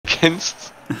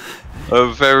against a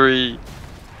very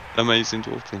amazing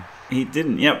dwarf team. He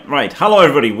didn't. Yep, right. Hello,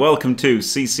 everybody. Welcome to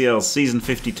CCL Season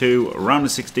 52, round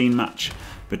of 16 match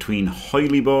between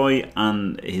HoyleyBoy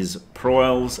and his Pro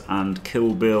Elves and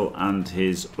KillBill and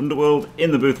his Underworld.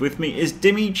 In the booth with me is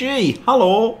Dimmy Gee.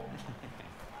 Hello.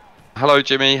 Hello,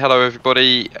 Jimmy. Hello,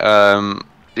 everybody.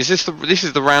 This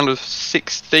is the round of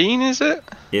 16, is it?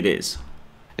 It is.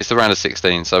 It's the round of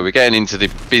 16, so we're getting into the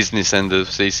business end of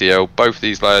CCL. Both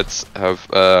these lads have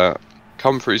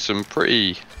come through some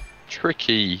pretty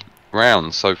tricky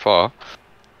rounds so far.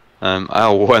 And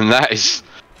that is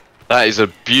a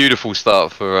beautiful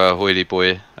start for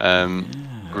HoyleyBoy,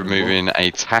 removing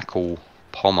a tackle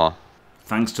pommer.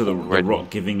 Thanks to the rock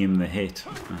giving him the hit.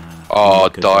 Oh,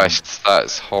 diced.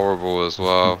 That's horrible as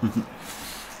well.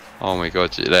 Oh my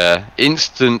god, you're there.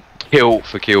 Instant tilt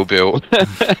for KillBill.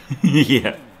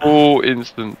 Yeah. All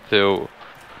instant tilt.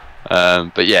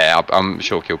 But yeah, I'm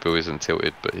sure KillBill isn't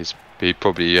tilted, but he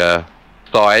probably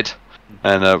died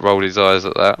and rolled his eyes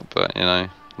at that. But you know,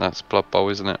 that's Blood Bowl,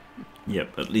 isn't it?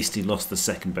 Yep, at least he lost the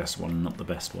second best one, not the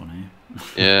best one here.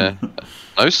 Yeah.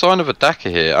 No sign of a Daka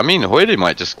here. I mean, Hoyley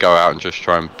might just go out and just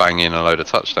try and bang in a load of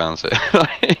touchdowns here.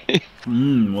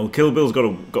 Well, KillBill's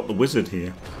got the wizard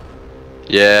here.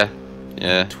 Yeah.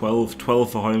 12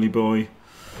 for HoyleyBoy,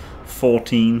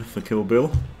 14 for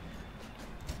KillBill.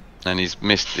 And he's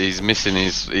missing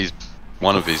his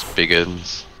one of his big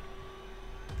uns.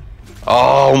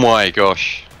 Oh my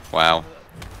gosh. Wow.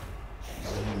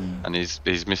 And he's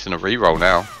missing a reroll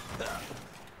now.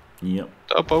 Yep.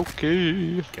 Double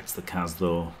key. Gets the Kaz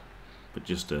though, but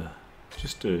just a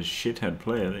shithead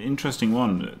player. Interesting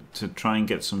one to try and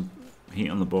get some heat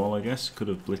on the ball. I guess could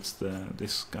have blitzed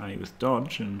this guy with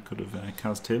dodge and could have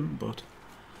Kaz'd him, but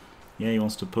yeah, he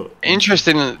wants to put.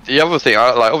 Interesting. The other thing,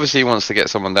 like obviously he wants to get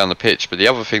someone down the pitch, but the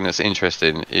other thing that's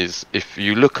interesting is if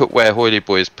you look at where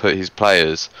HoyleyBoy has put his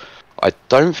players. I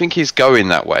don't think he's going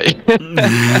that way.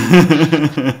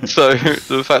 So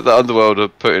the fact that Underworld are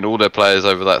putting all their players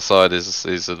over that side is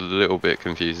a little bit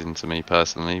confusing to me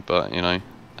personally. But you know,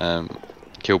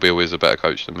 KillBill is a better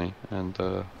coach than me, and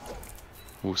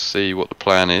we'll see what the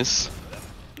plan is.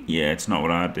 Yeah, it's not what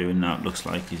I'd do, and now it looks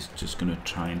like he's just going to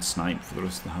try and snipe for the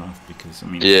rest of the half because I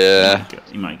mean, yeah,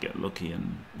 he might get lucky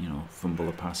and fumble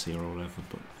a pass here or whatever,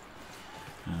 but.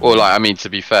 Well, like I mean, to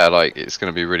be fair, like it's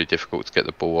going to be really difficult to get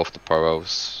the ball off the Pro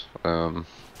Elves, and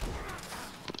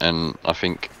I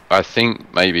think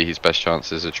maybe his best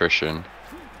chance is attrition,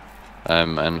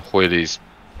 and Hoyley's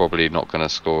probably not going to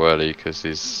score early because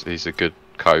he's a good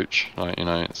coach. Like you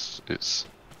know, it's.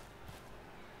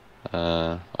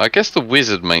 I guess the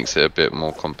wizard makes it a bit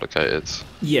more complicated.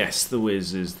 Yes, the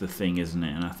wiz is the thing, isn't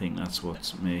it? And I think that's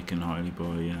what's making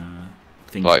HoyleyBoy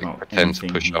think like about pretend to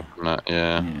push up on that,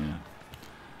 yeah.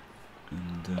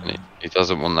 And he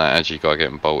doesn't want that edgy guy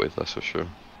getting bolted, that's for sure.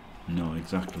 No,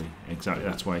 exactly.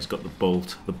 That's why he's got the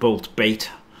bolt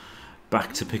bait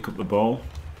back to pick up the ball.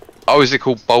 Oh, is it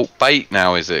called bolt bait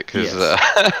now? Is it? Because yes.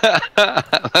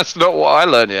 That's not what I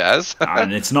learned it as.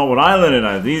 And it's not what I learned it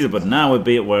as either. But now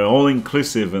we're all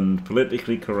inclusive and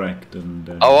politically correct. And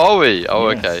oh, are we? Oh,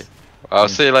 yes. Okay. I'll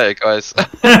see you later, guys.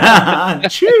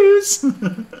 Choose.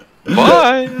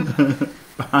 Bye.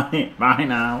 Bye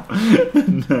now.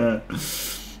 And,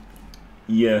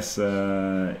 yes,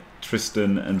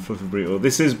 Tristan and Fluffy Burrito.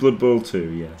 This is Blood Bowl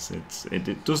 2. Yes,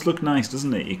 it does look nice,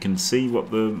 doesn't it? You can see what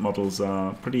the models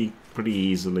are pretty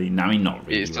easily. No, I mean not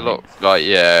really. It's a lot like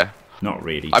yeah. Not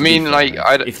really. I mean, like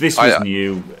if this was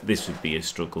new, this would be a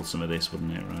struggle. Some of this,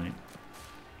 wouldn't it? Right?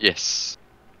 Yes.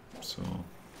 So.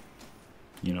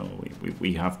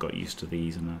 We have got used to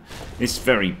these, and it's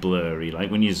very blurry.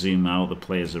 Like when you zoom out, the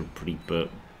players are pretty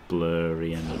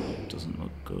blurry, and it doesn't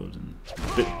look good. And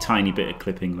tiny bit of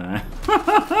clipping there.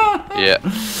 Yeah.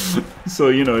 So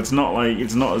it's not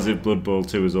as if Blood Bowl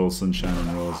 2 is all sunshine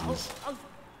and roses.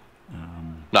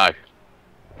 No.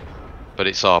 But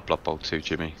it's our Blood Bowl 2,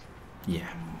 Jimmy.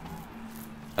 Yeah.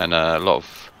 And a lot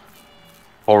of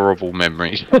horrible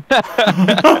memories.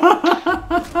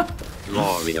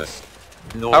 Glorious.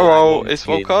 No, hello, it's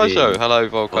Volcajo. Hello,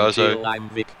 Volcajo. I'm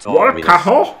victorious.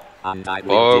 Volcajo? And I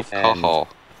will defend.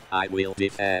 I will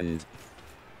defend.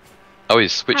 Oh,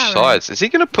 he's switched sides. Is he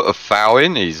going to put a foul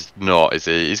in? He's not, is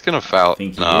he? He's going to foul.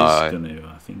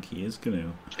 I think he is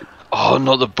going to. Oh,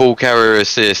 not the ball carrier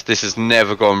assist. This has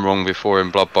never gone wrong before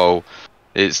in Blood Bowl.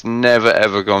 It's never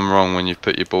ever gone wrong when you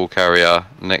put your ball carrier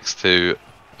next to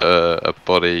a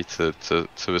body to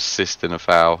assist in a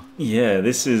foul. Yeah,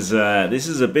 this is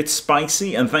a bit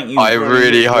spicy, and thank you. I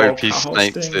really hope he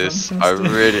snakes this.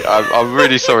 I'm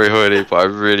really sorry, Hoyley, but I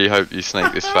really hope you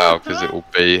snake this foul because it will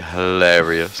be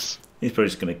hilarious. He's probably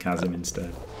just going to Kaz him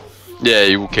instead. Yeah,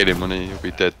 he will kill him, won't he? He'll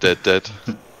be dead, dead, dead.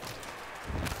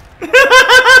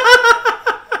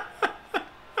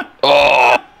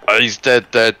 Oh, he's dead,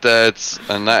 dead, dead.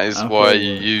 And that is why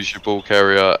you use your ball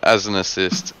carrier as an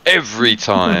assist every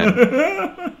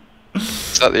time.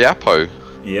 Is that the Apo?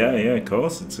 Yeah, of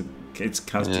course. It's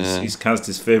Kaz's, he's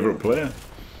Kaz's favourite player.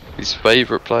 His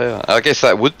favourite player. I guess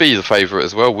that would be the favourite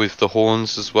as well, with the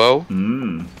horns as well.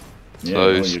 Yeah,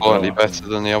 so slightly better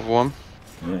than the other one.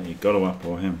 Yeah, you got to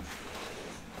Apo him.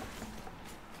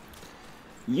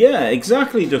 Yeah,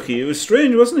 exactly, Ducky. It was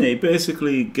strange, wasn't it? He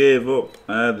basically gave up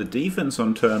the defense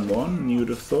on turn 1, and you would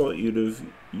have thought you'd have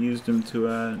used him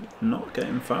to not get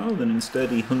him fouled, and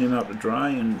instead he hung him out to dry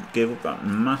and gave up that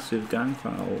massive gang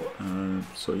foul.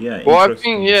 So yeah. Well, I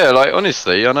think like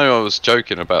honestly, I know I was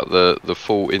joking about the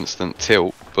full instant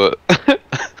tilt, but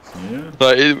yeah,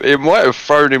 like it might have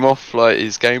thrown him off like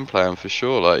his game plan for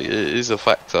sure. Like it is a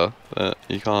factor that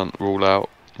you can't rule out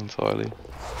entirely.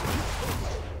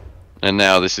 And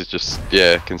now this is just,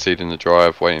 conceding the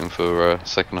drive, waiting for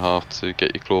second half to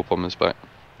get your claw bombers back.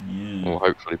 Yeah. Or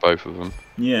hopefully both of them.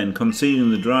 Yeah, and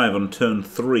conceding the drive on turn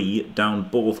 3 down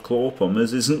both claw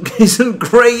bombers isn't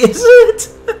great, is it?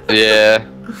 Yeah.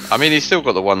 I mean, he's still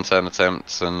got the 1-turn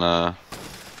attempts, and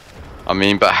I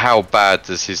mean, but how bad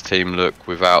does his team look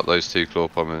without those 2 claw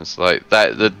bombers? Like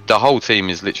that, the whole team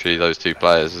is literally those 2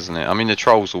 players, isn't it? I mean, the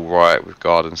troll's all right with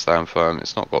guard and stand firm.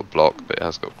 It's not got block, but it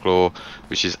has got claw,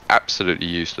 which is absolutely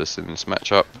useless in this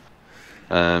matchup.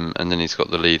 And then he's got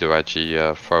the leader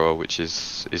Agi thrower, which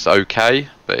is okay,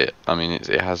 but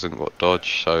it hasn't got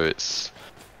dodge, so it's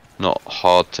not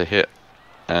hard to hit.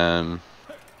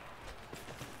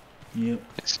 Yep.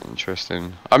 It's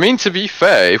interesting. I mean, to be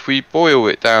fair, if we boil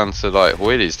it down to like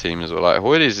Hoyley's team as well, like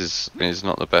Hoyley's is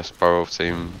not the best Pro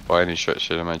team by any stretch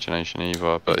of the imagination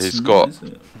either, but he's got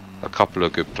a couple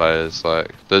of good players.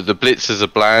 Like the blitzers are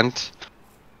bland.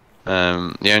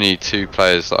 The only 2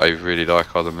 players that I really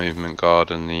like are the movement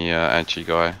guard and the Agi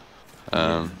guy.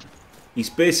 He's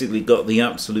basically got the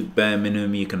absolute bare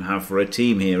minimum you can have for a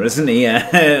team here, hasn't he?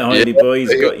 HoyleyBoy,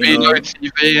 he's got, you know...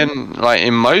 TV, and like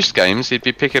in most games he'd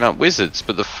be picking up wizards,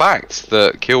 but the fact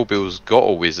that KillBill's got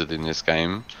a wizard in this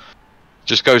game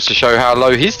just goes to show how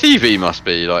low his TV must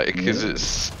be, like, because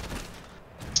it's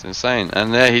insane.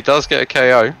 And there he does get a KO.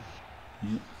 Yeah.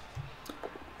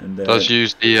 And, does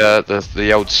use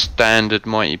the old standard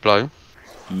mighty blow.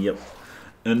 Yep.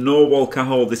 And no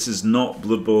Walcahol, this is not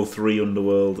Blood Bowl 3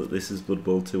 Underworld, this is Blood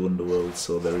Bowl 2 Underworld,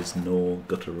 so there is no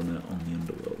gutter runner on the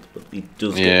Underworld. But he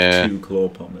does get 2 claw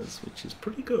bombers, which is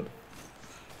pretty good.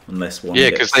 Unless one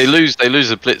because they lose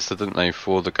a blitzer, don't they,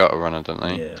 for the gutter runner, don't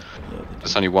they? Yeah.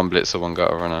 There's only 1 blitzer, 1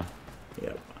 gutter runner.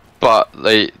 Yeah. But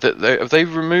have they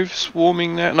removed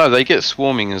swarming there? No, they get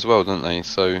swarming as well, don't they?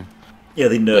 So yeah,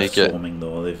 they nerfed swarming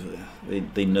though.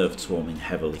 They nerfed swarming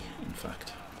heavily, in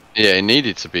fact. Yeah, it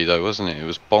needed to be though, wasn't it? It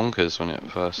was bonkers when it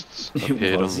first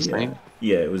appeared on the scene.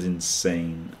 Yeah, it was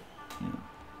insane. Yeah.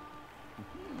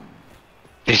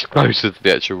 It's closer to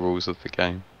the actual rules of the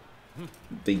game.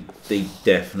 They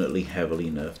definitely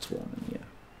heavily nerfed swarming.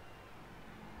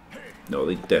 Yeah. No,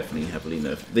 they definitely heavily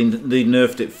nerfed. They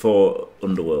nerfed it for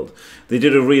Underworld. They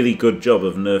did a really good job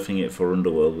of nerfing it for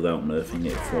Underworld without nerfing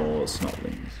it for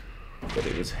Snotlings, but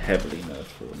it was heavily nerfed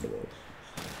for Underworld.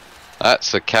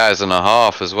 That's a Kaz and a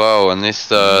half as well, and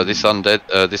this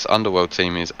Underworld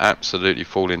team is absolutely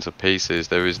falling to pieces.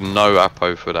 There is no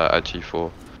Apo for that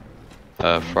Agi4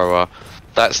 thrower.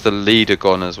 That's the leader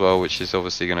gone as well, which is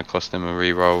obviously going to cost him a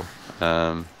reroll.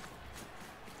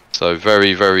 So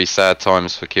very, very sad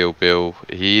times for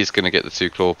KillBill. He is going to get the 2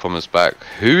 claw bombers back.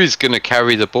 Who is going to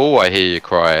carry the ball, I hear you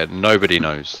cry? Nobody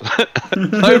knows.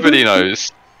 Nobody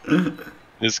knows.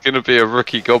 It's going to be a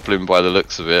rookie goblin by the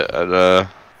looks of it, and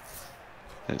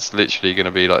it's literally going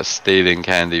to be like stealing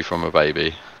candy from a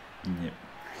baby. Yep.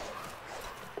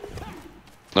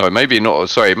 No, maybe not.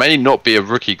 Sorry, it may not be a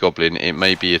rookie goblin. It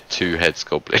may be a 2-heads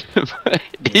goblin.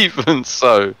 Even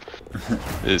so,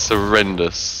 it's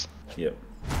horrendous. Yep.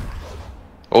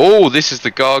 Oh, this is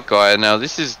the guard guy. Now,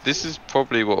 this is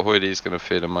probably what Hoyley is going to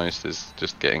fear the most, is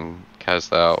just getting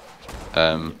Kaz'd out,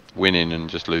 winning and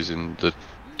just losing the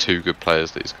 2 good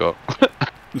players that he's got.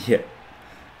 Yeah.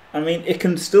 I mean, it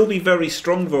can still be very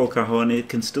strong, Volcaho, and it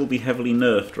can still be heavily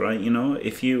nerfed, right? You know,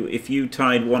 if you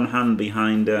tied one hand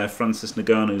behind Francis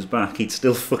Nagano's back, he'd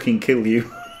still fucking kill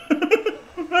you.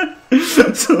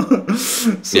 so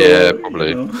yeah, probably.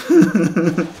 You know,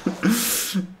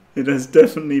 it has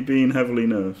definitely been heavily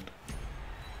nerfed.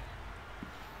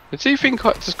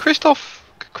 Does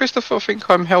Christopher think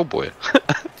I'm Hellboy?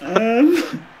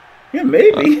 Yeah,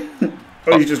 maybe.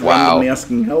 Or you're just randomly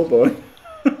asking Hellboy.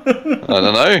 I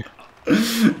don't know.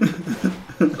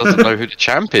 Doesn't know who the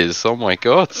champ is. Oh my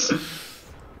god.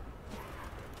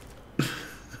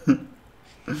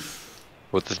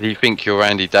 What does he think you're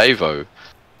Andy Davo?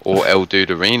 Or El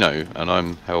Duderino and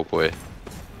I'm HoyleyBoy?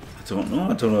 I don't know.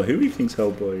 I don't know who he thinks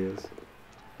HoyleyBoy is.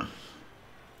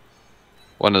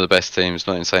 One of the best teams,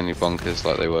 not insanely bonkers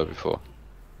like they were before.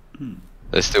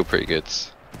 They're still pretty good.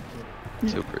 Still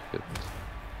pretty good.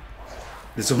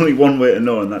 There's only one way to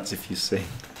know, and that's if you see.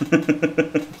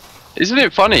 Isn't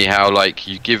it funny how like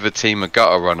you give a team a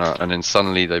gutter runner and then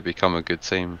suddenly they become a good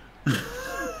team?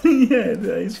 Yeah,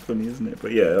 that is funny, isn't it?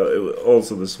 But yeah,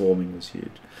 also the swarming was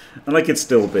huge. And like it's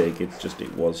still big, it's just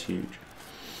it was huge.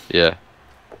 Yeah.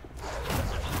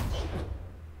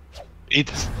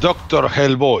 It's Dr.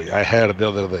 HoyleyBoy, I heard the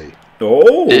other day.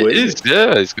 Oh, It is,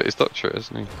 yeah, he's got his doctorate,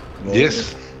 hasn't he? Oh.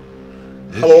 Yes.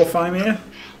 Hello, Fimir.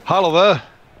 Hello there.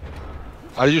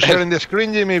 Are you sharing the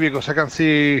screen, Jimmy? Because I can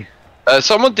see...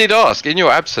 Someone did ask, in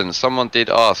your absence, someone did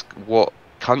ask what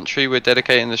country we're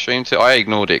dedicating the stream to. I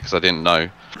ignored it because I didn't know.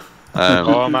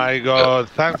 Oh my god,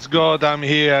 thanks God I'm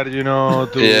here, you know,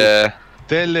 to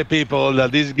tell the people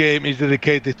that this game is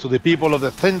dedicated to the people of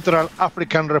the Central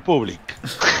African Republic.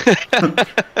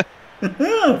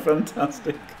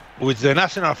 Fantastic. Which the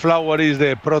national flower is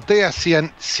the Protea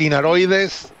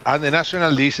cinaroides and the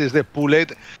national dish is the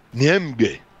poulet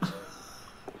niemge.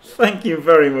 Thank you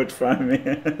very much,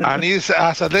 Fimir. And it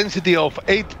has a density of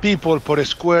 8 people per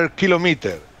square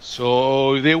kilometer.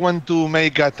 So if they want to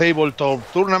make a tabletop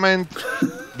tournament,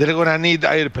 they're gonna need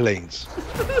airplanes.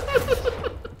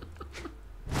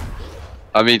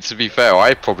 I mean, to be fair,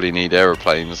 I probably need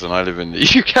aeroplanes and I live in the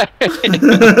UK.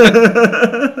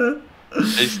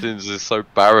 Hastings is so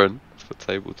barren for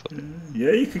tabletop.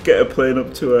 Yeah, you could get a plane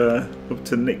up to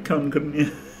Nickcon, couldn't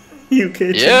you? UK.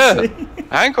 Yeah,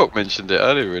 Hancock mentioned it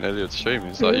earlier in Elliot's stream.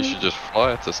 He's like, you should just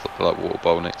fly to like Water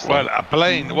Bowl next time. Well, a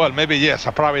plane, well, maybe yes,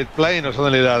 a private plane or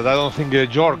something like that. I don't think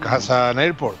York has an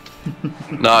airport.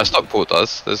 No, Stockport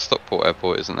does. There's Stockport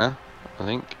Airport, isn't there? I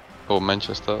think. Or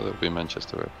Manchester, there'll be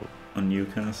Manchester Airport. On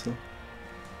Newcastle.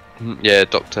 Yeah,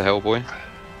 Dr. HoyleyBoy.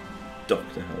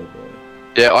 Dr. HoyleyBoy.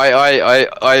 Yeah,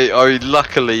 I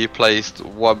luckily placed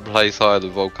one place higher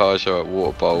than Volcajo at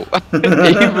Water Bowl,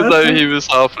 even though he was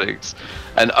halflings,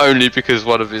 and only because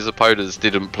one of his opponents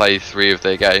didn't play 3 of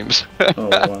their games. Oh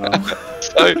wow!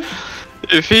 So,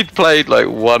 if he'd played like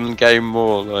 1 game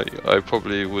more, like I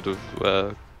probably would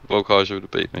have, Volcajo would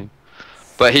have beat me.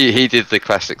 But he did the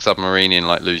classic submarine,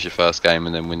 like lose your first game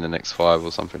and then win the next 5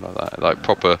 or something like that, like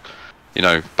proper, you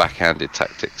know, backhanded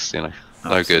tactics, you know.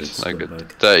 No good, no good.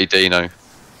 Dirty Dino.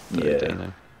 Dirty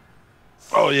Dino.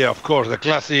 Oh yeah, of course, the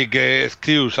classic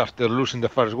excuse after losing the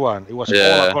first one. It was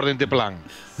all according to plan.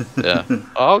 Yeah,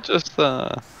 I'll just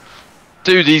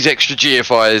do these extra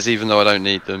GFIs even though I don't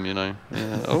need them, you know.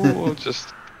 Yeah. Oh, I'm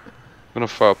gonna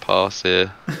throw a pass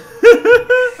here.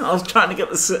 I was trying to get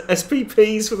the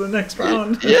SPPs for the next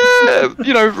round. Yeah,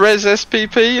 you know, Res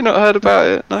SPP. You not heard about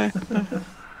it? No.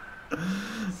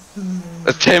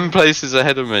 10 places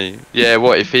ahead of me. Yeah,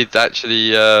 what if he'd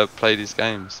actually played his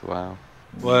games? Wow.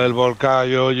 Well,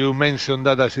 Volcayo, you mentioned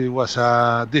that as it was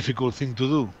a difficult thing to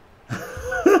do.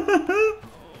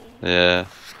 Yeah.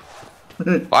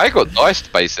 I got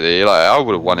diced basically. Like I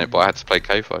would have won it, but I had to play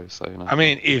KFO. So you know. I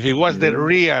mean, if it was the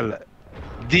real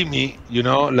Dimmy, you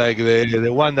know, like the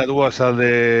one that was at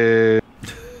the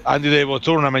Andy Davo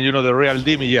tournament, you know, the real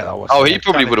Dimmy, yeah, that was. Oh, he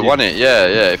probably would have won it. Yeah,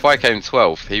 yeah. If I came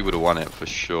 12th, he would have won it for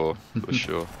sure. For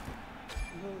sure.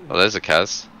 Oh, there's a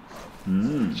Kaz.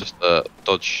 Just a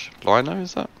dodge lino,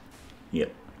 is that?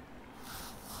 Yep.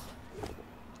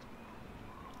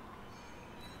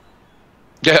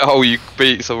 Yeah. Oh, you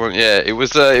beat someone. Yeah, it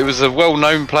was a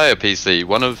well-known player, PC.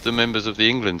 One of the members of the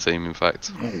England team, in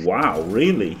fact. Oh, wow,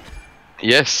 really?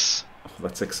 Yes. Oh,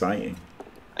 that's exciting.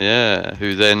 Yeah,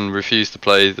 who then refused to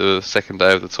play the second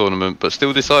day of the tournament, but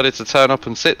still decided to turn up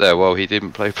and sit there while he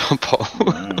didn't play Blood Bowl,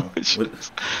 Wow. which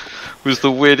was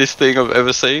the weirdest thing I've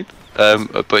ever seen.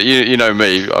 But you know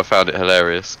me, I found it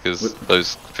hilarious because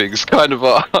those things kind of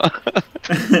are.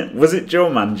 Was it Joe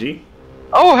Manji?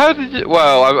 Oh, how did you?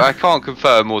 Well, I can't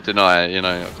confirm or deny. You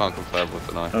know, I can't confirm or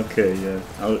deny. Okay, yeah.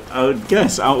 I would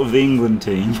guess out of the England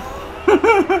team.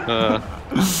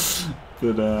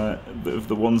 But of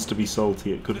the ones to be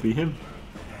salty, it could be him.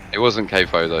 It wasn't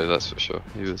KFO though, that's for sure.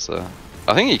 He was.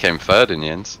 I think he came 3rd in the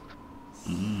end.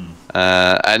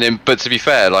 And then, but to be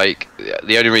fair, like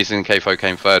the only reason KFO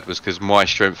came 3rd was because my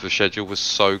strength of schedule was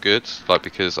so good, like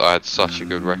because I had such a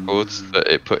good record that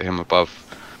it put him above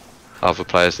other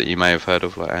players that you may have heard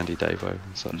of, like Andy Davo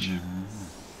and such. You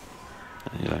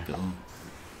know.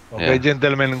 Okay,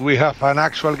 gentlemen, we have an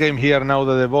actual game here now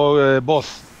that the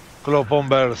both club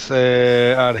members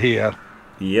are here.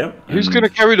 Yep. Who's going to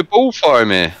carry the ball for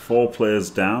him here? 4 players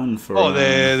down for. Oh,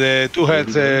 the two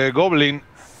heads goblin,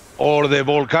 or the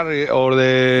ball carrier, or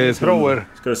the thrower.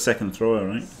 He's got a second thrower,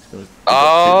 right?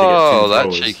 Oh,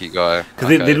 that cheeky guy. Because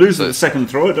they lose the second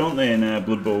thrower, don't they, in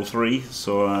Blood Bowl 3?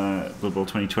 So Blood Bowl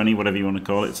 2020, whatever you want to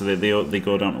call it. So they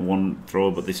go down to 1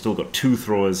 thrower, but they still got 2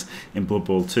 throwers in Blood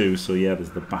Bowl 2. So yeah,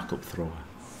 there's the backup thrower.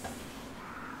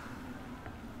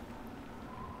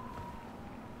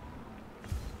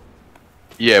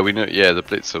 Yeah, we know. Yeah, the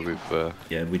blitzer with.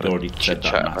 Yeah, we'd already said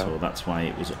that, Matto. That's why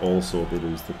it was also they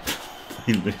lose the.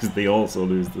 They also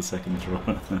lose the second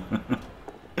thrower.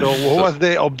 So what was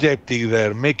the objective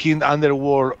there? Making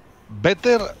Underworld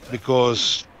better?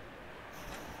 Because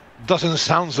doesn't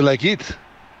sound like it.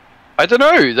 I don't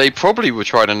know. They probably were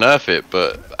trying to nerf it,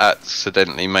 but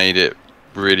accidentally made it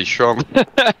really strong.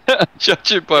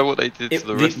 Judging by what they did to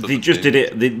the rest of the team. Just did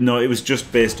it. No, it was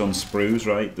just based on sprues,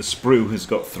 right? The sprue has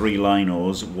got 3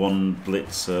 linos, 1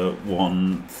 blitzer,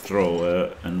 1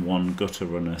 thrower, and 1 gutter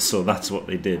runner. So that's what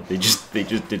they did. They just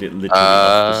did it literally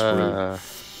off the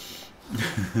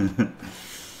sprue.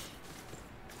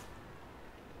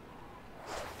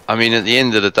 I mean, at the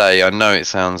end of the day, I know it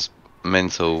sounds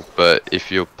mental, but if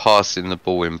you're passing the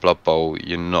ball in Blood Bowl,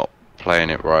 you're not playing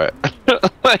it right.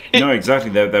 No, exactly.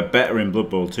 They're better in Blood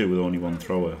Bowl 2 with only 1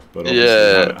 thrower. But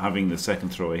obviously having the second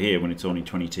thrower here when it's only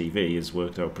 20 TV has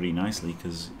worked out pretty nicely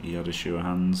because he had a sure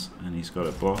hands and he's got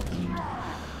a block. And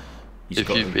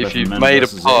if you've made a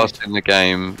pass in the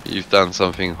game, you've done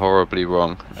something horribly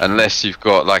wrong. Unless you've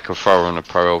got like a thrower on a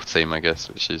Pro Elf team, I guess,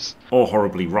 which is... Or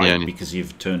horribly right, because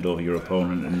you've turned over your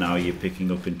opponent and now you're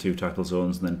picking up in 2 tackle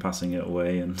zones and then passing it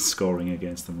away and scoring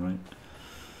against them, right?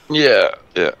 Yeah,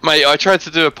 mate. I tried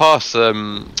to do a pass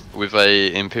with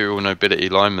a Imperial Nobility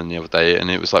lineman the other day,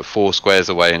 and it was like 4 squares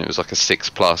away, and it was like a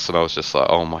 6+, and I was just like,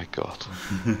 "Oh my god,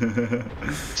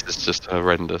 it's just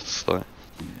horrendous." Like,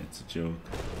 yeah, it's a joke.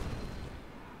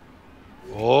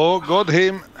 Oh, got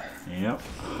him. Yep.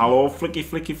 Hello, flicky,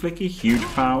 flicky, flicky. Huge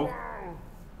pow.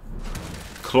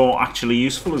 Claw actually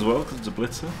useful as well because it's a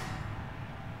blitzer.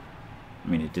 I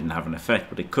mean, it didn't have an effect,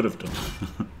 but it could have done.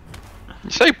 You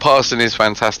say passing is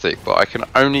fantastic, but I can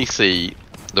only see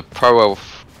the Pro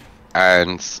Elf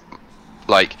and,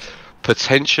 like,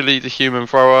 potentially the human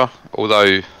thrower,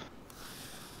 although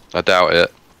I doubt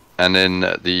it, and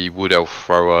then the Wood Elf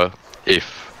thrower,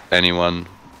 if anyone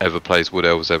ever plays Wood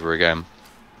Elves ever again.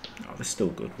 Oh, they're still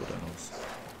good Wood Elves.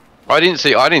 I didn't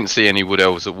see any Wood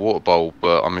Elves at Water Bowl,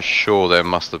 but I'm sure there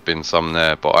must have been some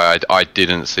there, but I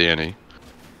didn't see any.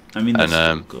 I mean, they're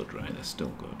still good, right? They're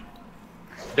still good.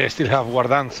 They still have War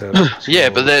Dancer. So. Yeah,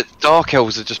 but their Dark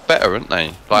Elves are just better, aren't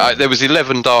they? Like there was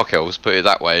 11 Dark Elves, put it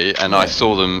that way, and I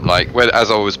saw them like as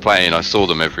I was playing, I saw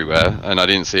them everywhere, and I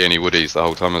didn't see any Woodies the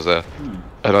whole time I was there,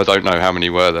 and I don't know how many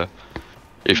were there,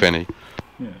 if any.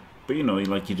 Yeah, but you know,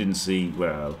 like you didn't see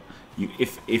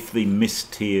if they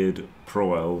mistiered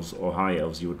Pro Elves or High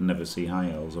Elves, you would never see High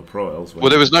Elves or Pro Elves. Well,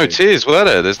 there was no tiers, were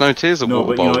there? There's no tiers of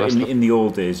Water Bowl. No, but you know, in the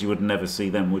old days, you would never see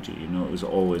them, would you? You know, it was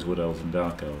always Wood Elves and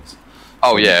Dark Elves.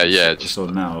 Oh yeah. So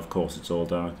now, of course, it's all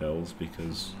Dark Elves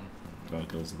because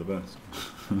Dark Elves are the best.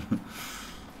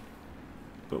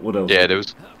 But Wood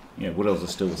Elves? Yeah, Wood Elves are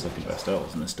still the second best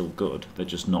elves, and they're still good. They're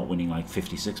just not winning like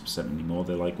 56% anymore.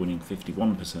 They're like winning 51%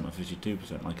 or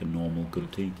 52%, like a normal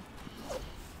good team.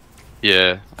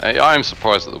 Yeah, I am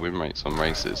surprised at the win rates on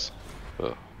races,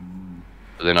 but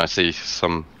then I see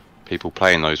some people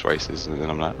playing those races, and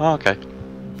then I'm like, oh, okay.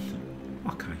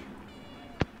 Okay.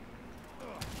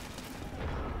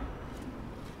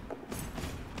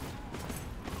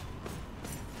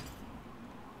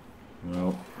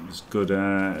 Well, it's good.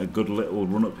 A good little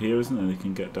run up here, isn't it? They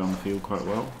can get down the field quite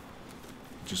well.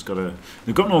 Just gotta.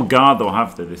 They've got no guard though,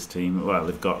 have they? This team. Well,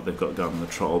 they've got guard on the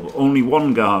troll, but only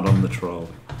 1 guard on the troll.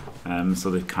 So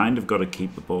they've kind of got to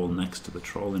keep the ball next to the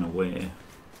troll in a way,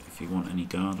 if you want any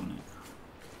guard on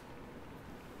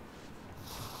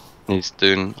it. He's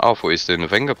doing. I thought he was doing a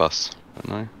Venga bus, but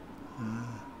no.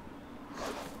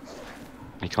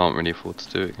 He can't really afford to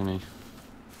do it, can he?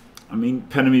 I mean,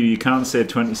 Penemy, you can't say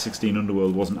 2016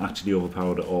 Underworld wasn't actually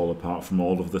overpowered at all, apart from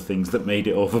all of the things that made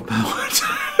it overpowered.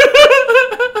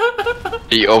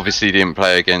 He obviously didn't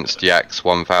play against Yak's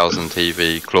 1000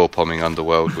 TV claw pomming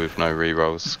Underworld with no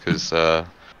rerolls, because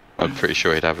I'm pretty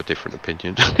sure he'd have a different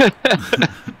opinion.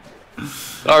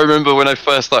 I remember when I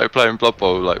first started playing Blood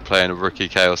Bowl, like playing a rookie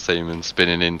Chaos team and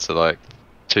spinning into like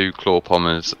 2 claw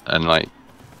pommers and like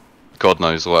God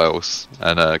knows what else,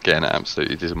 and getting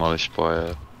absolutely demolished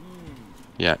by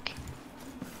Yak.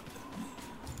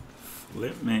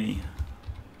 Flip me.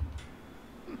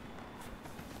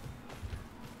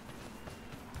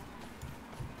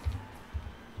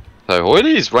 So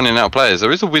Hoyley's running out of players.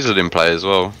 There is a wizard in play as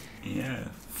well. Yeah,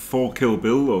 4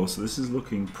 KillBill though, so this is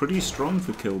looking pretty strong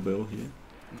for KillBill here.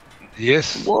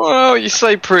 Yes. Well, you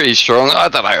say pretty strong. I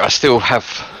don't know. I still have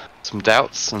some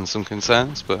doubts and some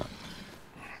concerns, but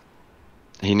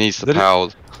he needs to power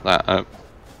that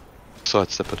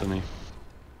sidestepper, doesn't he?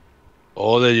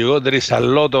 Oh, there you go. There is a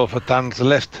lot of tanks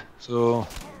left. So.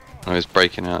 Oh, he's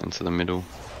breaking out into the middle.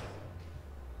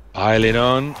 Piling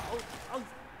on.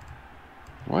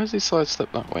 Why is he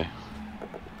sidestep that way? I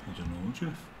don't know,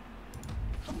 Jeff.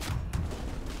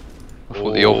 I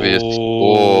thought the obvious.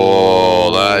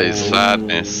 Oh, that is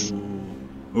sadness.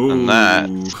 Ooh. And that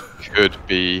could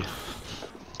be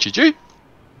GG.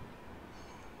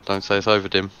 Don't say it's over,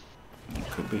 Dim. It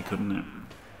could be, couldn't it?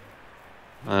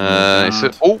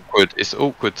 It's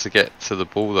awkward to get to the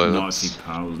ball though. Not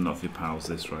if he powers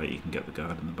this right, you can get the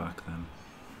guard in the back then.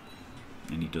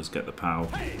 And he does get the pow.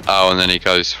 Oh, and then he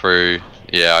goes through.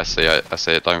 Yeah, I see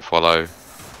it. Don't follow.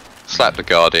 Slap the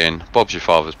guard in. Bob's your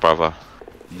father's brother.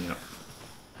 Yep.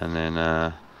 And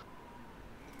then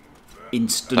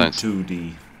instant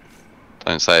 2D.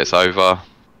 Don't say it's over,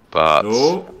 but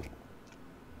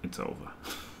it's over.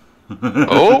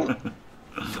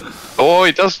 Oh,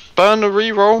 he does burn the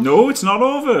reroll. No, it's not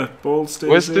over. Ball stays in.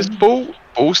 Where's this ball?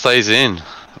 Ball stays in.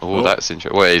 Oh, that's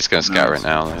interesting. Well, he's going to scatter it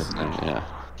now, isn't he? Yeah.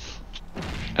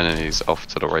 And then he's off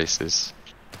to the races.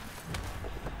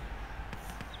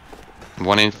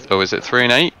 1 in. Oh, is it 3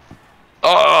 and 8?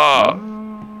 Oh,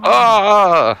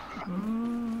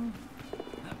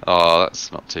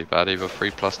 that's not too bad either.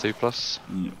 3+, 2+.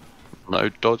 Yep. No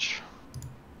dodge.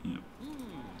 Yep.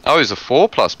 Oh, it's a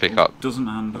 4+ pickup. Doesn't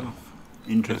hand off.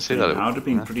 Interesting. I would have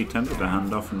been pretty tempted to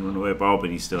hand off and run away, but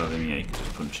he still had him. Yeah, he could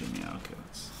just punch him. Yeah, okay,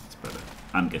 that's better.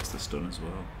 And gets the stun as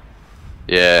well.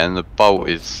 Yeah, and the bolt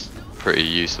is pretty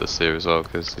useless here as well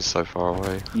because he's so far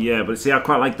away. Yeah, but see, I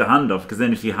quite like the handoff because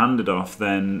then if you hand it off,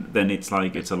 then it's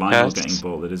like it's a Lionel getting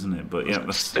bolted, isn't it? But yeah,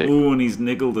 ooh, and he's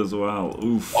niggled as well.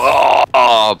 Oof.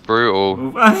 Oh, brutal.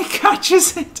 Oof. And he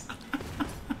catches it.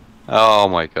 Oh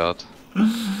my god.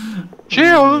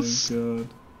 Cheers.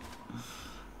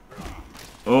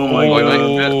 Oh my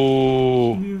god.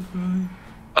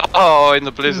 Oh, in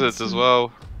the blizzard as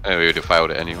well. Oh, we would have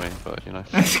failed it anyway, but you know.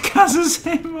 It catches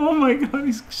him. Oh my god,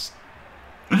 he's.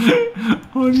 Did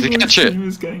he catch it? He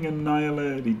was getting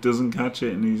annihilated. He doesn't catch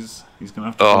it, and he's gonna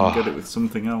have to try and get it with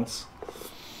something else.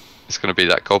 It's gonna be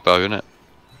that combo, isn't it?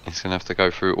 He's gonna have to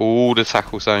go through all the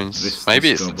tackle zones.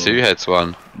 Maybe it's the 2-heads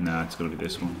one. Nah, it's gonna be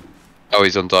this one. Oh,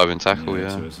 he's on diving tackle, yeah.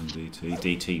 So it's on DT.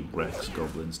 DT wrecks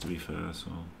goblins, to be fair. So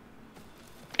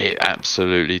it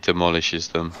absolutely demolishes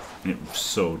them. It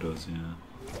so does, yeah.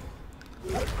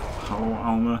 Hello,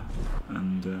 Alma,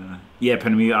 and yeah,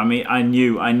 Penny. I mean, I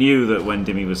knew that when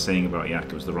Dimmy was saying about Yak,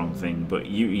 it was the wrong thing. But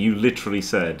you literally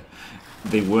said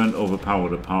they weren't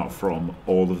overpowered apart from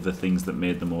all of the things that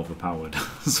made them overpowered.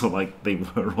 So like they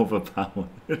were overpowered.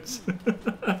 It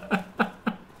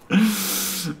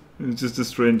was just a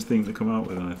strange thing to come out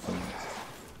with, I thought.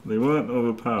 They weren't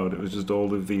overpowered, it was just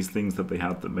all of these things that they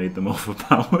had that made them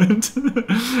overpowered.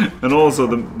 And also,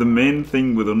 the main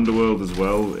thing with Underworld as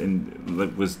well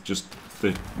was just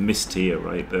the missed tier,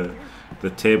 right? The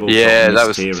table. Yeah, that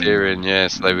was tiering, yeah,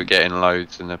 so they were getting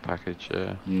loads in their package,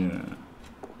 yeah. Yeah.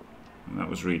 And that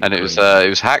was really And it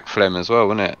was Hack Flem as well,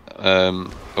 wasn't it?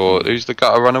 Or who's the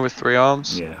gutter runner with 3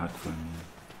 arms? Yeah, Hack Flem,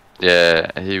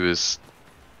 yeah. Yeah, he was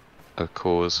a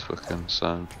cause for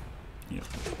concern. Yep.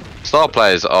 Star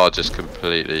players are just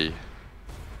completely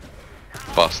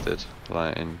busted,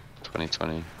 like in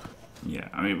 2020. Yeah,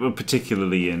 I mean, well,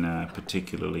 particularly in NAF.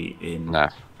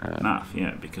 NAF,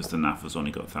 yeah, because the NAF has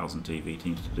only got 1,000 TV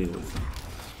teams to deal with.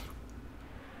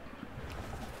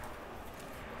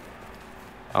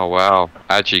 Oh wow,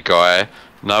 Agi guy,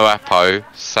 no Apo,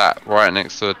 sat right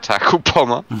next to a tackle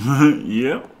bomber.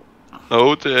 Yep.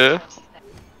 Oh dear.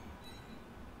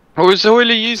 Oh, has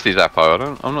Hoyley used his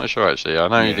Apo? I'm not sure actually. I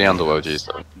know the Underworld used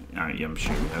it. Yeah, I'm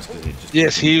sure he has, because it just.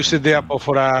 Yes, he used the Apo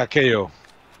for a KO.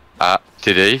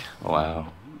 Did he?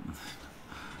 Wow.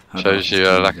 Shows you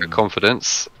a lack of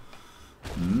confidence,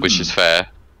 which is fair.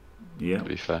 Yeah. To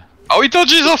be fair. Oh, he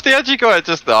dodges off the Agi guy.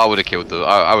 I would have killed the.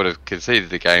 I would have conceded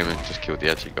the game and just killed the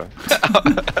Agi guy.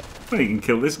 Well, you can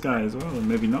kill this guy as well, and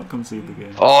maybe not concede the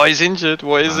game. Oh, he's injured.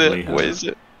 What is it? What is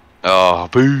it? Oh,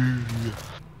 boo.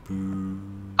 Boo.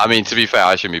 I mean, to be fair,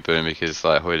 I shouldn't be booing because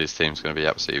like Hoyley's team's going to be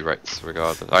absolutely wrecked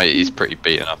regardless. I mean, he's pretty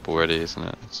beaten up already, isn't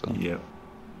it? So. Yeah.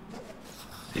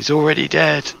 He's already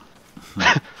dead.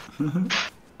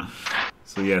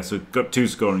 So yeah, so we've got 2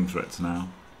 scoring threats now,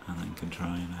 and then can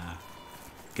try and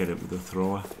get it with a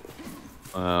thrower.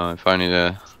 If only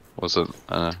there wasn't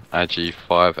an Agi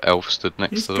 5 elf stood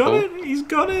next to the ball. He's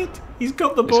got it! He's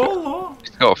got the ball!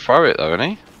 He's got to throw it though,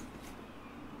 hasn't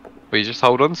he? But you just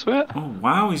hold on to it? Oh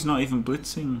wow, he's not even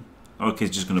blitzing. Okay,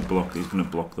 he's just going to block. He's going to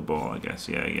block the ball, I guess.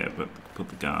 Yeah, but put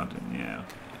the guard in. Yeah,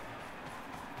 okay.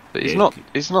 But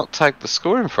he's not tagged the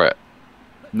scoring threat.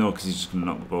 No, because he's just going to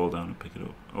knock the ball down and pick it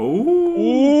up.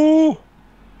 Oh!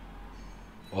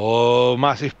 Oh,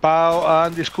 massive pow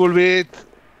and the school beat.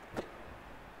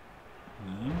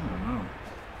 Oh, wow.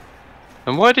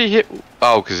 And why did he hit?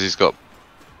 Oh, because he's got.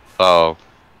 Oh.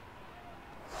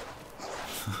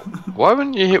 Why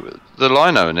wouldn't you hit the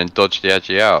lino and then dodge the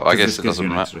Agi out? I guess it doesn't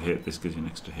matter. This gives you an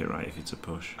extra hit, right? If it's a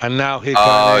push. And now he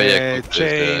can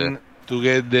chain to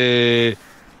get the.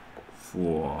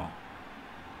 4.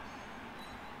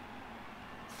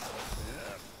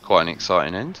 Quite an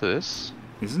exciting end to this,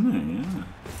 isn't it? Yeah.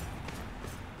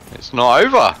 It's not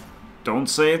over. Don't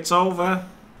say it's over.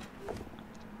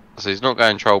 So he's not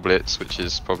going troll blitz, which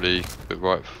is probably the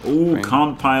right. Oh,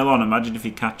 can't pile on. Imagine if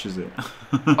he catches it.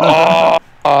 Oh.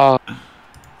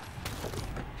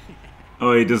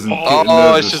 Oh, he doesn't.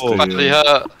 Oh, it's just badly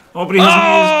hurt. Oh, but he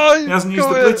hasn't used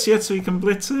the blitz yet, so he can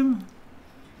blitz him.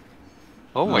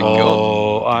 Oh my god.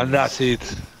 Oh, and that's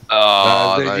it.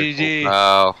 Oh, that's the GG.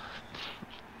 Wow.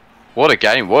 What a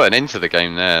game. What an end to the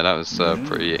game there. That was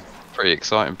pretty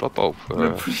exciting Blood Bowl.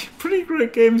 Pretty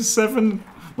great game. 7.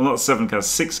 Well, not 7 Kaz.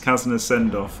 6 Kaz and a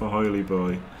send-off for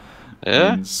HoyleyBoy.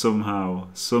 Yeah. And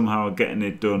somehow getting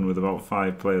it done with about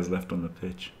 5 players left on the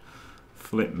pitch.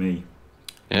 Flip me.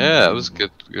 Yeah, that was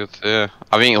good. Yeah.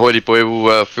 I think HoyleyBoy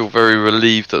will feel very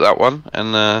relieved at that one,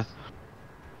 and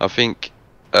I think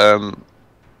KillBill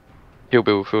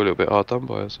will feel a little bit hard done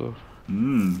by as well.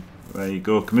 There you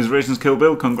go. Commiserations,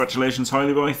 KillBill. Congratulations,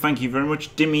 HoyleyBoy. Thank you very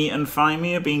much. Dimmy and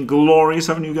Fimey have been glorious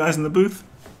having you guys in the booth.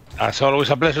 It's always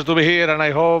a pleasure to be here, and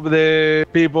I hope the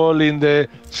people in the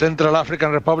Central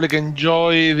African Republic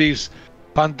enjoy this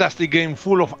fantastic game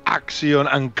full of action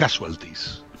and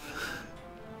casualties.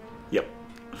 Yep.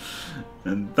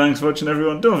 And thanks for watching,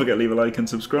 everyone. Don't forget to leave a like and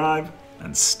subscribe,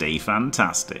 and stay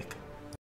fantastic.